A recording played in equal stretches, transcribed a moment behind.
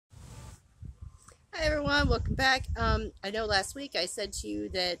Hi everyone, welcome back. I know last week I said to you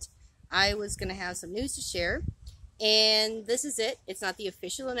that I was going to have some news to share, and this is it. It's not the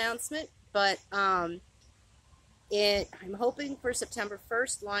official announcement, but I'm hoping for September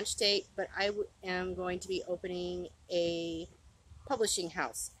 1st launch date, but am going to be opening a publishing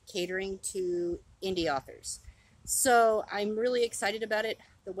house catering to indie authors. So I'm really excited about it.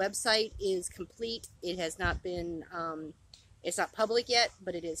 The website is complete. It has not been, it's not public yet,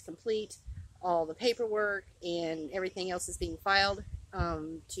 but it is complete. All the paperwork and everything else is being filed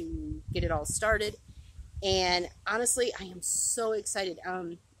to get it all started. And honestly, I am so excited.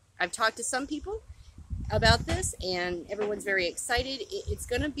 I've talked to some people about this, and everyone's very excited. It's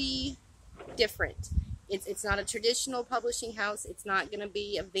going to be different. It's not a traditional publishing house. It's not going to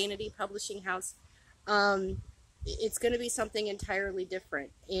be a vanity publishing house. Um, it's going to be something entirely different,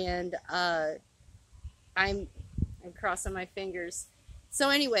 and I'm I'm crossing my fingers. So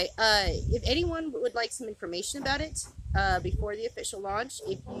anyway, if anyone would like some information about it before the official launch,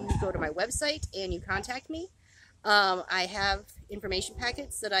 if you go to my website and you contact me, I have information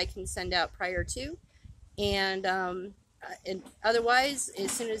packets that I can send out prior to, and otherwise,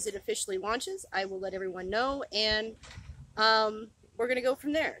 as soon as it officially launches, I will let everyone know, and we're gonna go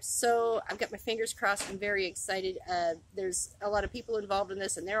from there. So I've got my fingers crossed. I'm very excited. There's a lot of people involved in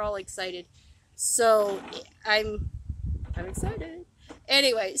this, and they're all excited. So I'm excited.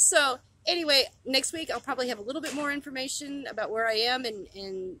 Anyway, next week I'll probably have a little bit more information about where I am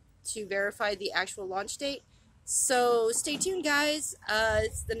and to verify the actual launch date. So stay tuned, guys.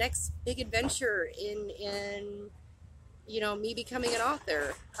 It's the next big adventure in me becoming an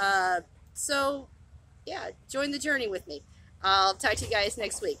author. So yeah, join the journey with me. I'll talk to you guys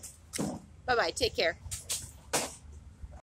next week. Bye bye. Take care.